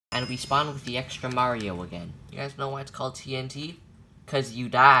And we spawn with the extra Mario again. You guys know why it's called TNT? Cause you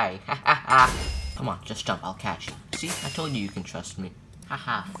die. Ha ha ha. Come on, just jump, I'll catch you. See, I told you can trust me.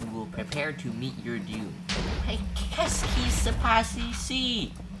 Haha, fool, prepare to meet your doom. Hey, qu'est-ce qui se passe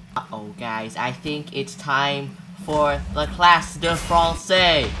ici? Uh-oh, guys, I think it's time for the classe de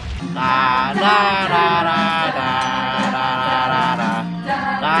français. Da da da da da da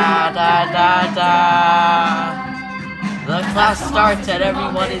da da da da. The class starts and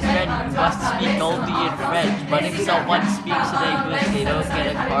everyone is ready. You must speak only in French, but if someone speaks in English, they don't get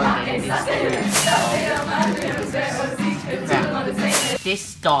a card and it is clear.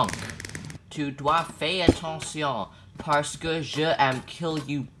 This donk. Tu dois faire attention, parce que je aime kill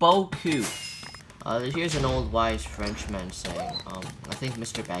you beaucoup. Here's an old wise Frenchman saying, I think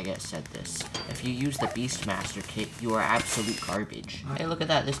Mr. Baguette said this. If you use the Beastmaster kit, you are absolute garbage. Hey, look at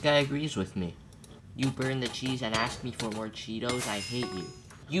that, this guy agrees with me. You burned the cheese and asked me for more Cheetos, I hate you.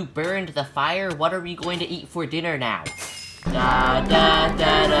 You burned the fire? What are we going to eat for dinner now? Da da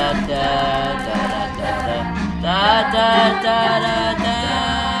da da da da da da da da da.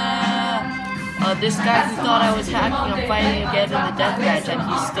 This guy who thought I was hacking, I'm fighting again in the deathmatch, and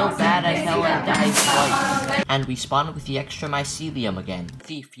he's still bad as hell and dies twice. And we spawned with the extra mycelium again.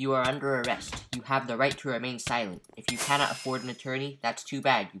 Thief, you are under arrest. You have the right to remain silent. If you cannot afford an attorney, that's too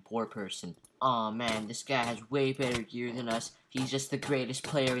bad, you poor person. Aw man, this guy has way better gear than us. He's just the greatest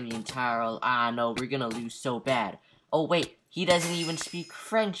player in the entire world. Ah no, we're gonna lose so bad. Oh wait, he doesn't even speak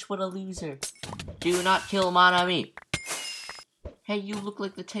French, what a loser. Do not kill mon ami. Hey, you look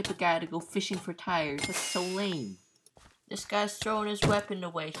like the type of guy to go fishing for tires. That's so lame. This guy's throwing his weapon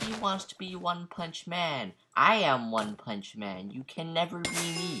away. He wants to be One Punch Man. I am One Punch Man. You can never be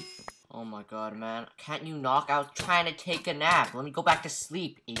me. Oh my god, man. Can't you knock? I was trying to take a nap. Let me go back to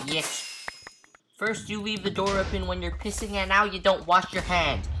sleep, idiot. First you leave the door open when you're pissing, and now you don't wash your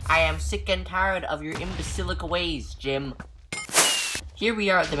hands. I am sick and tired of your imbecilic ways, Jim. Here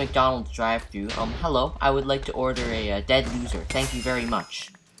we are at the McDonald's drive-thru. Hello, I would like to order a dead loser. Thank you very much.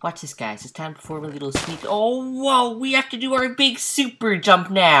 Watch this, guys. It's time to perform a little sneak. Oh, whoa, we have to do our big super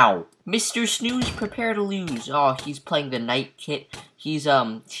jump now. Mr. Snooze, prepare to lose. Oh, he's playing the night kit. He's,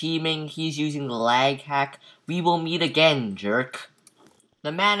 teaming. He's using the lag hack. We will meet again, jerk.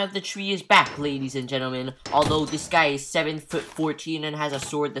 The man of the tree is back, ladies and gentlemen. Although this guy is 7'14" and has a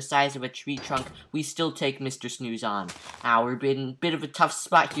sword the size of a tree trunk, we still take Mr. Snooze on. We're in a bit of a tough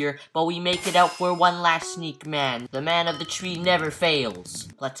spot here, but we make it out for one last sneak, man. The man of the tree never fails.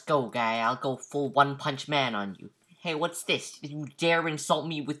 Let's go, guy. I'll go full One Punch Man on you. Hey, what's this? You dare insult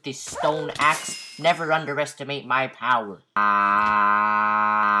me with this stone axe? Never underestimate my power.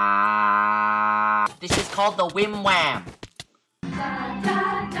 This is called the Wim Wham.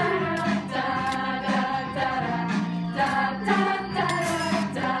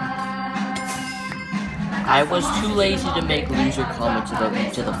 I was too lazy to make loser comments about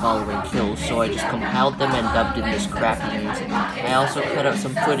each of the following kills, so I just compiled them and dubbed in this crappy music. I also cut out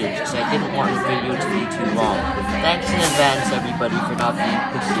some footage, because I didn't want the video to be too long. Thanks in advance, everybody, for not being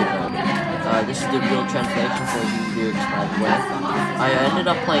pussy about it. This is the real translation for the lyrics, by the way. I ended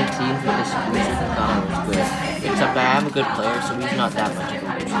up playing teams with this loser who thought I was good. Except I am a good player, so he's not that much of a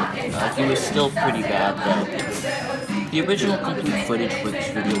loser. He was still pretty bad, though. The original complete footage for this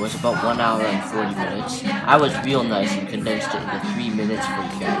video was about 1 hour and 40 minutes. I was real nice and condensed it into 3 minutes for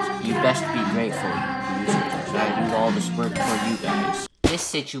you guys. You best be grateful, users. I do all this work for you guys. This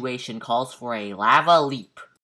situation calls for a lava leap.